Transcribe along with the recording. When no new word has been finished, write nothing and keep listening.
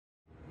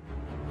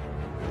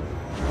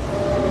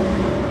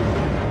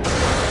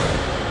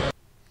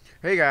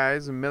Hey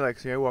guys,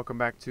 Millex here. Welcome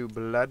back to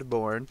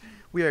Bloodborne.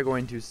 We are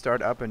going to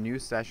start up a new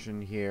session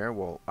here.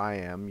 Well, I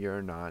am.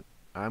 You're not.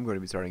 I'm going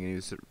to be starting a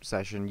new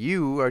session.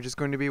 You are just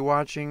going to be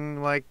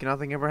watching like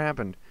nothing ever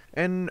happened.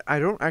 And I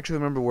don't actually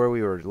remember where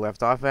we were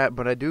left off at,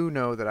 but I do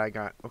know that I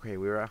got... Okay,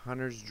 we were at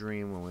Hunter's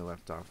Dream when we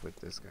left off with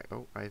this guy.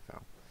 Oh, I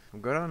fell.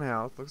 I'm good on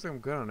health. Looks like I'm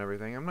good on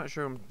everything. I'm not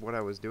sure what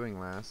I was doing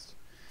last.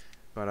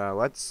 But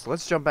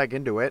let's jump back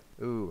into it.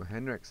 Ooh,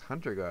 Henrik's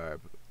Hunter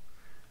Garb.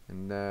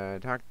 And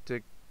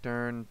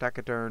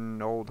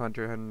Taciturn, old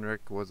Hunter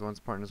Henrik was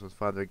once partners with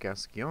Father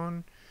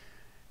Gascoigne,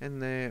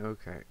 and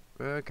okay.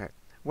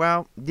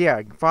 Well,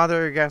 yeah,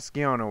 Father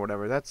Gascoigne or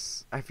whatever.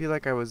 I feel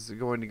like I was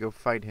going to go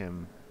fight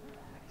him.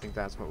 I think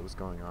that's what was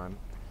going on.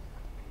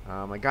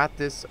 I got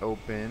this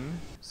open.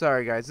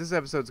 Sorry, guys, this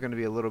episode's going to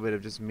be a little bit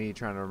of just me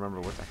trying to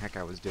remember what the heck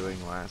I was doing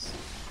last,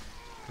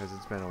 because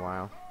it's been a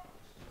while.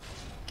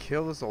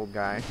 Kill this old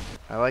guy.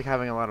 I like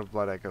having a lot of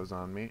blood echoes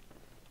on me.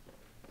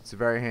 It's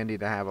very handy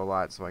to have a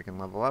lot so I can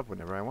level up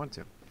whenever I want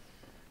to.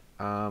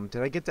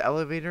 Did I get the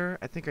elevator?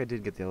 I think I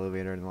did get the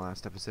elevator in the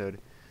last episode.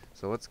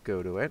 So let's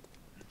go to it.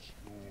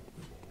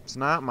 It's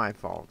not my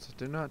fault.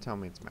 Do not tell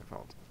me it's my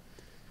fault.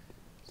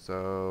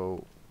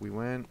 So we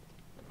went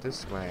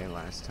this way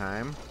last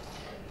time.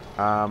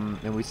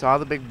 And we saw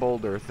the big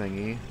boulder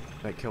thingy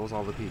that kills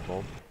all the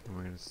people. And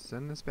we're going to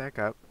send this back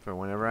up for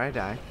whenever I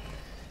die.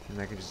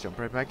 And I can just jump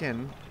right back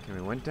in. Okay,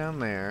 we went down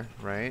there,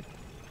 right?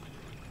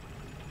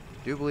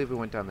 I do believe we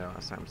went down there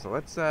last time, so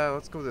let's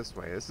go this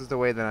way. This is the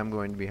way that I'm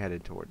going to be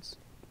headed towards.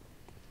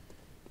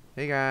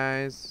 Hey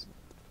guys,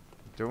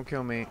 don't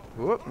kill me.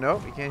 Whoop,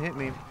 nope, you can't hit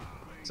me.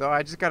 So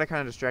I just gotta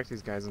kind of distract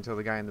these guys until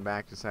the guy in the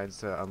back decides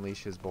to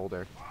unleash his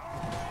boulder.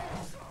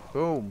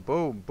 Boom,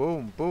 boom,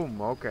 boom, boom.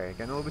 Okay,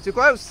 getting a little bit too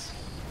close.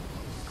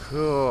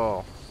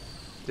 Cool.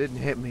 Didn't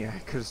hit me. I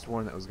could have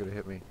sworn that was gonna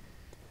hit me.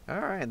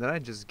 All right, then I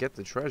just get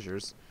the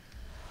treasures,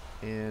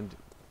 and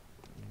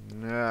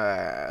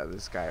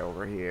this guy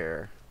over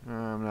here.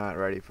 I'm not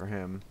ready for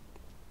him.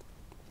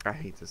 I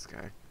hate this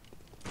guy.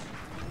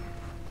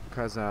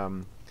 Because,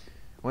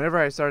 whenever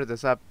I started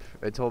this up,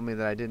 it told me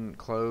that I didn't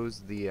close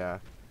the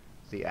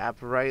app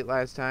right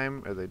last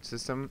time, or the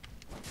system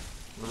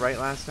right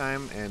last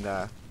time, and,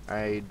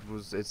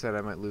 it said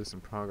I might lose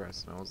some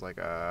progress, and I was like,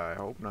 I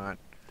hope not,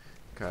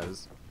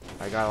 because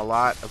I got a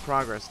lot of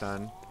progress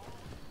done,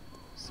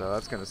 so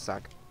that's gonna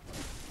suck.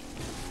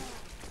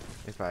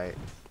 If I...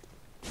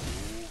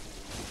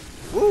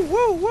 Woo,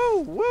 woo,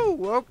 woo,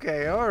 woo!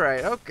 Okay,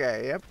 alright,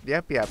 okay.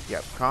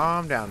 Yep.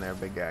 Calm down there,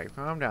 big guy.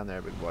 Calm down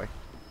there, big boy.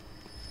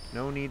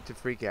 No need to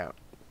freak out.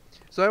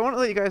 So I want to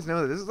let you guys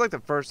know that this is like the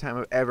first time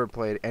I've ever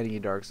played any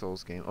Dark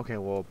Souls game. Okay,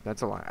 well,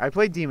 that's a lie. I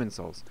played Demon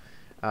Souls,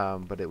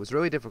 but it was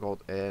really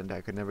difficult, and I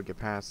could never get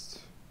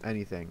past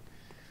anything.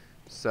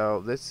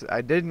 So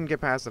I didn't get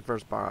past the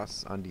first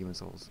boss on Demon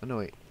Souls. Oh, no,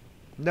 wait.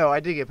 No,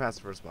 I did get past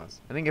the first boss.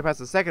 I didn't get past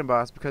the second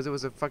boss because it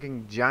was a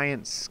fucking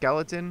giant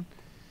skeleton.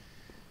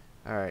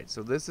 Alright,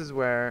 so this is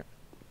where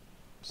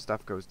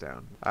stuff goes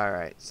down.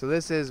 Alright, so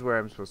this is where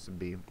I'm supposed to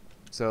be.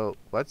 So,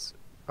 let's...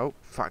 Oh,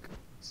 fuck.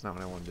 That's not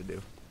what I wanted to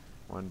do.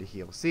 I wanted to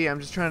heal. See, I'm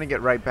just trying to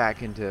get right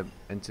back into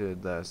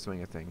the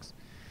swing of things.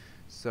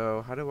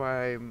 So, how do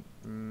I...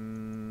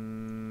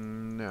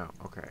 no,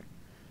 okay.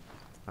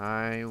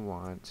 I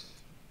want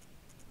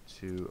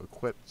to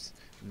equip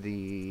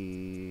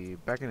the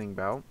beckoning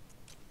bell.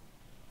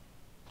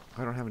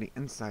 I don't have any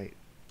insight.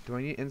 Do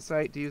I need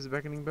insight to use the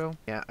beckoning bell?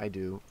 Yeah, I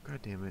do.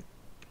 God damn it.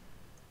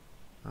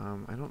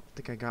 I don't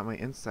think I got my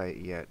insight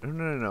yet. Oh,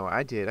 no.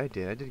 I did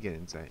get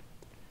insight.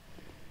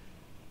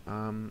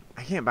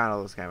 I can't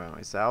battle this guy by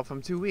myself.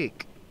 I'm too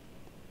weak.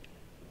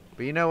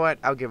 But you know what?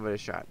 I'll give it a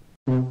shot.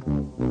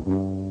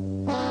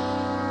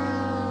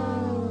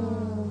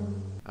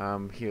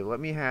 Here,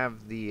 let me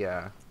have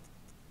the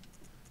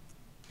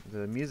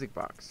music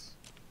box.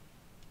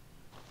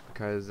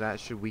 Because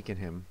that should weaken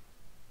him.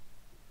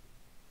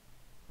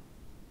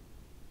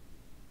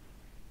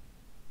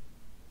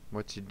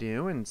 What you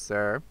doing,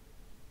 sir?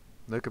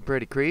 Looking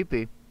pretty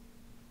creepy.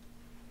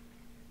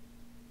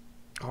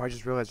 Oh, I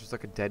just realized there's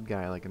like a dead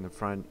guy like in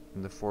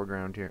the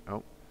foreground here.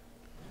 Oh.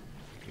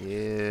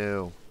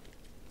 Ew.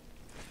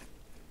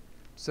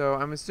 So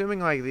I'm assuming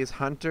like these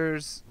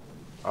hunters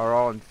are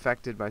all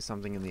infected by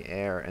something in the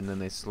air, and then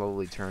they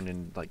slowly turn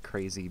into like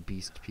crazy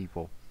beast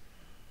people.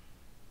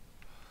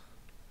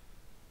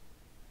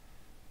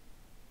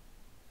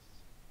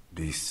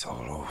 Beasts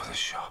all over the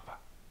shop.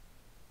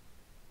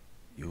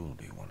 You'll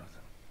be one of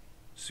them,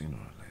 sooner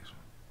or later.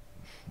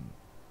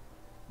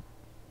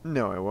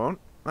 No, I won't.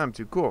 I'm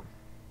too cool.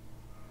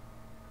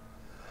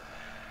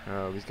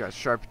 Oh, he's got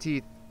sharp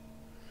teeth.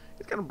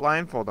 He's got a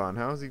blindfold on.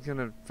 How is he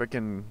gonna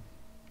frickin'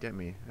 get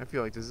me? I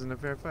feel like this isn't a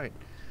fair fight.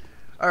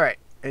 Alright,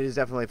 it is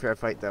definitely a fair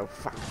fight though.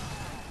 Fuck.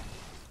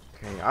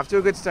 Okay, off to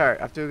a good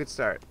start. I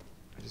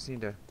just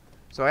need to...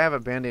 So I have a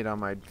band-aid on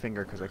my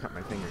finger because I cut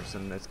my fingers,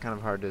 and it's kind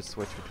of hard to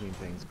switch between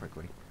things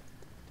quickly.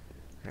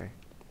 Okay.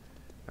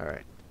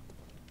 Alright.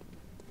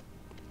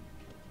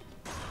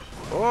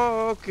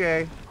 Oh,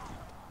 okay.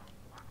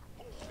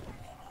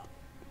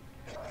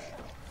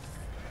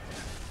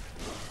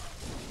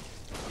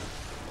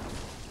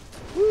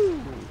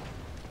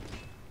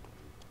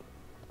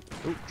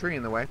 tree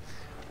in the way.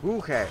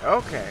 Okay,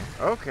 okay,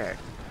 okay.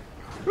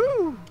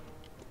 Woo!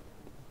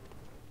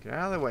 Get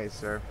out of the way,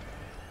 sir.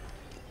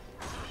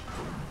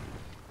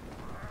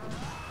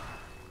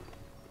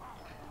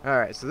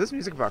 Alright, so this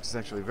music box is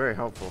actually very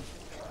helpful.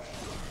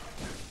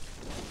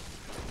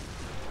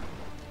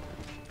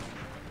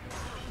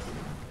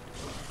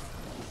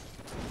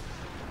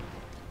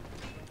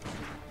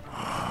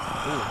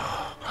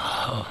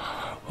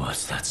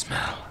 What's that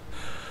smell?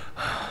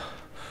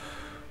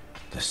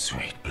 The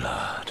sweet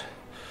blood.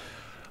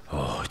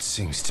 Oh, it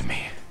sings to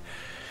me.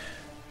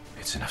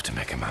 It's enough to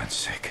make a man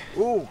sick.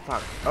 Ooh,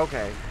 fuck.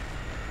 Okay.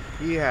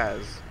 He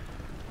has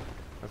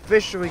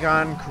officially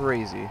gone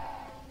crazy.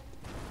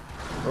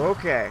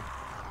 Okay.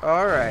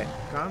 Alright.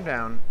 Calm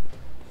down.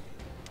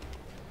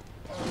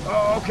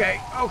 Oh, okay.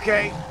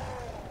 Okay.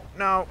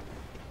 No.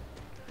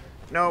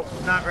 No,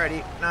 not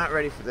ready. Not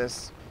ready for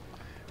this.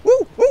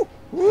 Woo! Woo!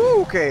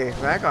 Woo! Okay.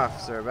 Back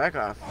off, sir. Back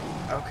off.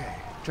 Okay.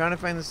 Trying to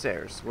find the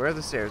stairs. Where are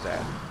the stairs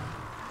at?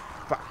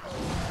 Fuck.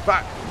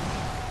 Fuck.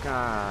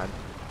 God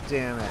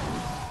damn it.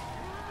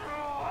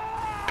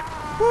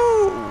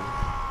 Woo!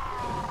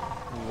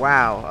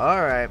 Wow.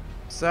 Alright.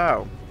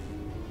 So,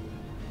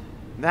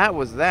 that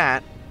was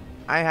that.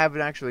 I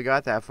haven't actually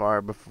got that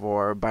far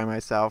before by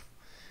myself.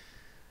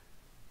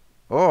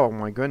 Oh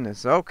my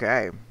goodness.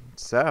 Okay.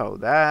 So,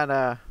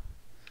 that,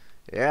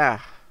 yeah.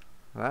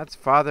 That's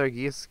Father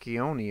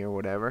Giscione or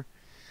whatever.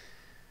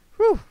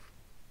 Whew.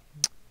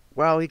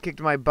 Well, he kicked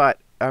my butt.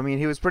 I mean,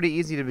 he was pretty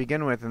easy to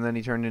begin with, and then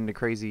he turned into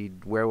crazy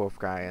werewolf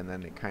guy, and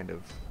then it kind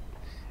of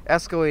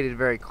escalated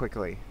very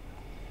quickly.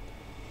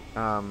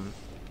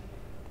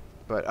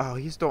 But, oh,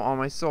 he stole all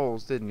my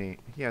souls, didn't he?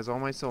 He has all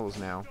my souls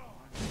now.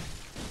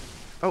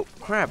 Oh,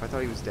 crap, I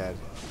thought he was dead.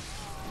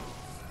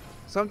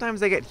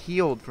 Sometimes I get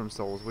healed from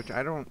souls, which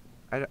I don't...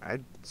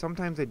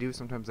 sometimes I do,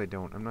 sometimes I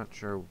don't. I'm not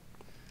sure,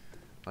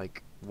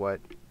 like,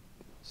 what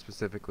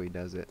specifically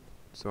does it.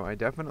 So I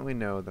definitely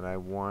know that I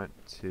want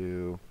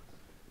to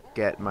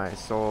get my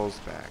souls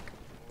back.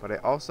 But I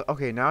also...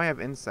 Okay, now I have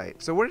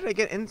insight. So where did I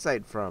get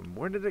insight from?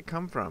 Where did it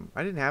come from?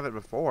 I didn't have it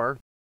before.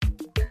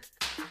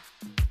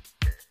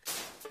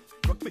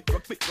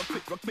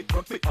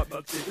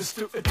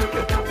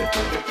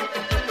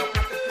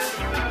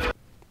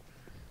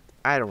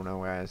 I don't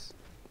know, guys.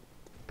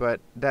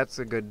 But that's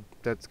good,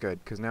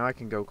 because now I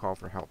can go call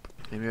for help.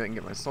 Maybe I can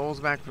get my souls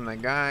back from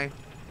that guy.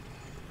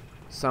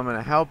 Summon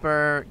a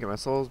helper, get my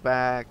souls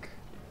back,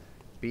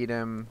 beat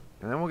him,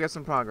 and then we'll get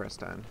some progress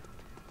done.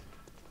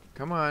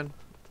 Come on.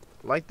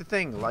 Light the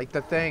thing, light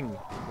the thing,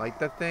 light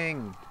the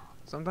thing.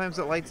 Sometimes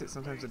it lights it,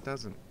 sometimes it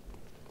doesn't.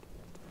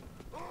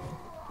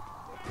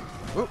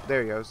 Oop,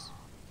 there he goes.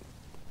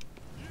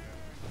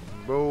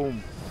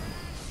 Boom.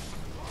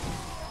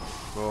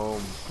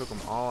 Boom. Took them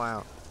all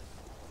out.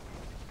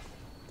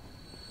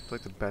 It's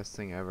like the best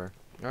thing ever.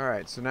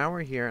 Alright, so now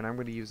we're here, and I'm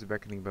going to use the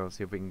beckoning bell to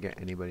see if we can get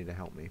anybody to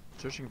help me.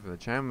 Searching for the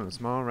chime of a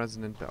small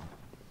resonant bell.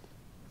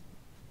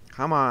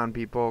 Come on,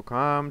 people.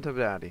 Come to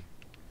Daddy.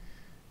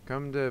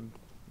 Come to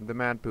the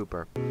Mad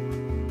Pooper.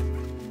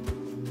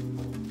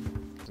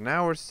 So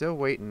now we're still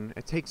waiting.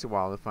 It takes a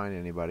while to find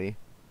anybody.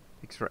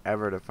 It takes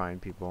forever to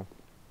find people.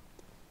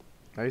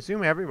 I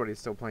assume everybody's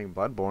still playing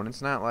Bloodborne.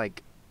 It's not,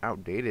 like,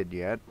 outdated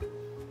yet.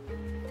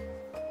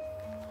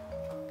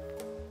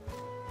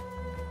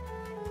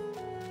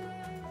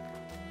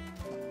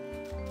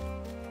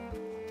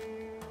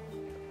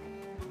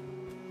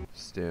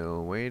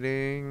 Still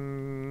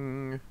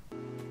waiting.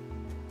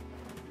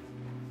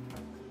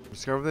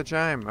 Discover the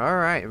chime.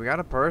 Alright, we got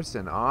a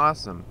person.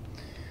 Awesome.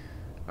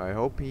 I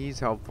hope he's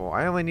helpful.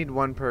 I only need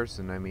one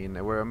person. I mean,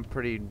 I'm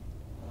pretty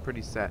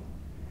set.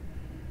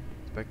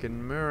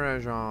 Beckon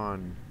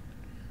Murajon.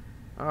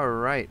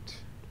 Alright.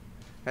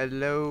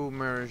 Hello,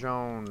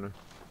 Murajon.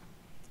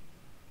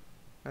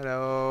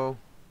 Hello.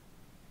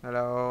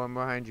 Hello, I'm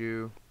behind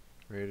you.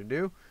 Ready to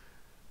do?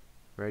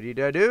 Ready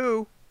to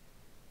do.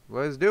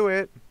 Let's do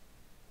it.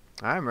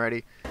 I'm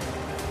ready.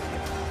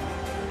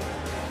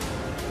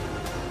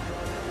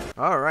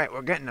 Alright,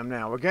 we're getting them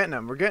now. We're getting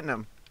them. We're getting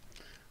them.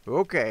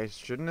 Okay,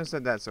 shouldn't have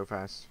said that so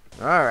fast.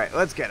 Alright,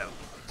 let's get them.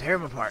 Tear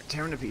them apart.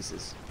 Tear them to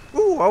pieces.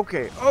 Ooh,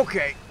 okay.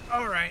 Okay.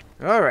 Alright.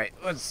 Alright,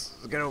 let's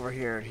get over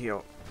here and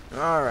heal.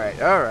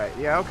 Alright, alright.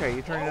 Yeah, okay,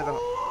 you turn into the...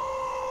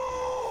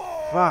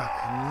 Fuck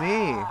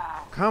me.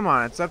 Come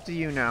on, it's up to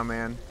you now,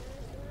 man.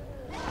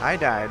 I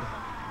died.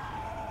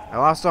 I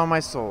lost all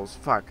my souls.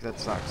 Fuck, that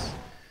sucks.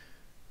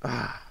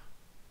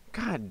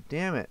 God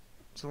damn it.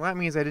 So that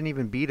means I didn't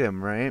even beat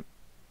him, right?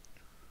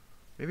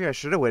 Maybe I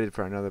should have waited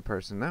for another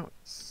person. That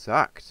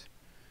sucked.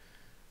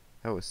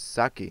 That was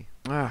sucky.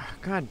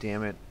 God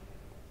damn it.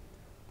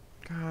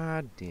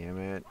 God damn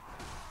it.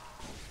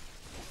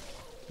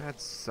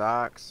 That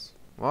sucks.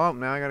 Well,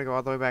 now I gotta go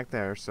all the way back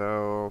there,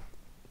 so...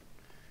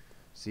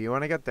 See you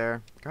when I get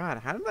there. God,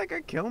 how did that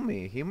guy kill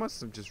me? He must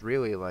have just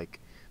really, like,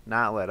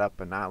 not let up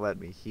and not let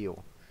me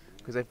heal.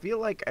 Because I feel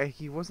like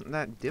he wasn't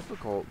that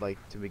difficult, like,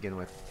 to begin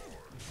with.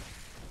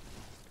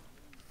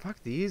 Fuck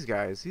these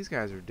guys. These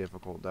guys are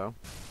difficult, though.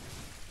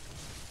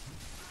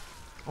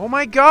 Oh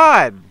my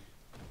god!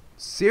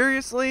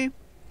 Seriously?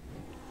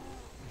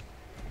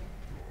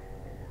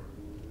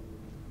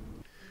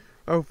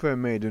 Oh, fair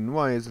maiden,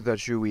 why is it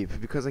that you weep?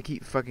 Because I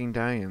keep fucking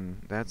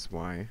dying. That's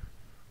why.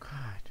 God.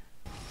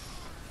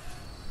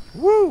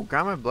 Woo!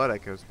 Got my blood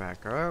echoes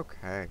back.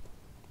 Okay.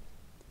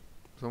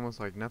 It's almost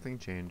like nothing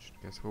changed.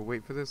 Guess we'll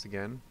wait for this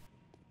again.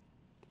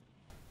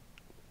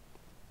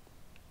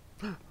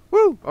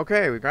 Woo!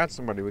 Okay, we got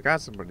somebody. We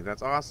got somebody.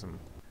 That's awesome.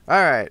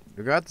 Alright,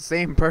 we got the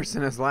same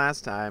person as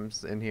last time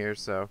in here,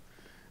 so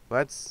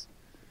let's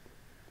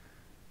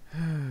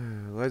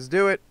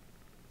do it.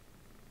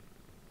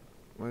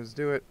 Let's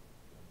do it.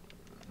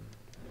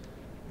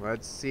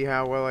 Let's see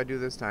how well I do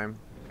this time.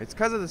 It's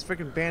because of this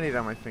freaking band-aid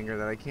on my finger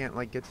that I can't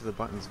like get to the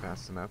buttons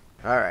fast enough.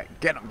 Alright,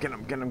 get him, get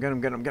him, get him, get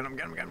him, get him, get him,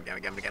 get him, get him, get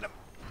him, get him, get him.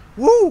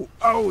 Woo!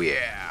 Oh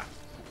yeah!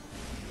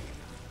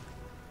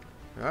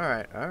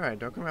 Alright,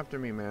 don't come after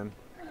me, man.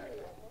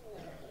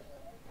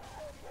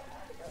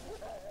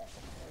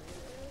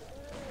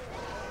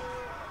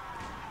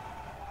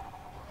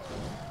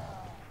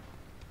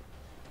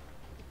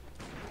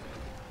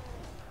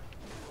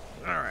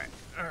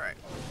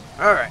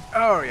 Alright,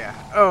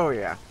 oh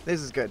yeah,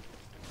 this is good.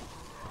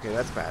 Okay,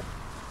 that's bad.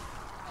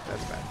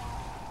 That's bad.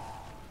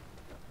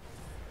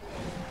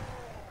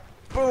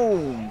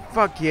 Boom!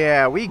 Fuck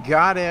yeah, we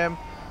got him!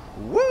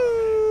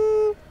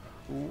 Woo!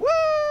 Woo!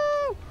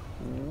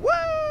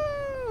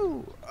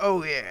 Woo!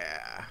 Oh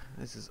yeah!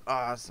 This is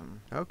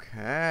awesome.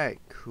 Okay,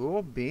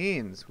 cool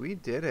beans. We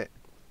did it.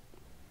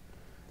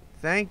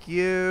 Thank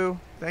you.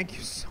 Thank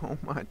you so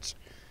much.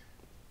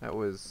 That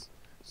was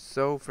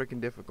so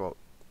freaking difficult.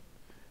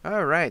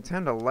 Alright,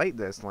 time to light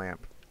this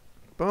lamp.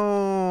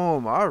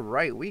 Boom!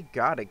 Alright, we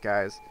got it,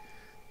 guys.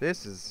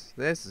 This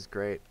is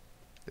great.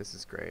 This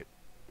is great.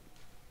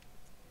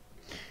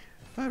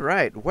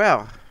 Alright,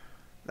 well,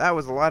 that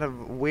was a lot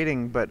of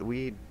waiting, but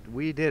we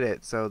did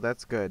it, so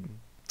that's good.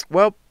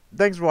 Well,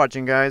 thanks for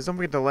watching, guys. Don't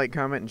forget to like,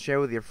 comment, and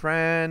share with your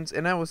friends,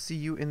 and I will see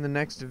you in the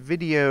next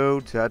video.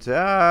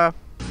 Ta-ta!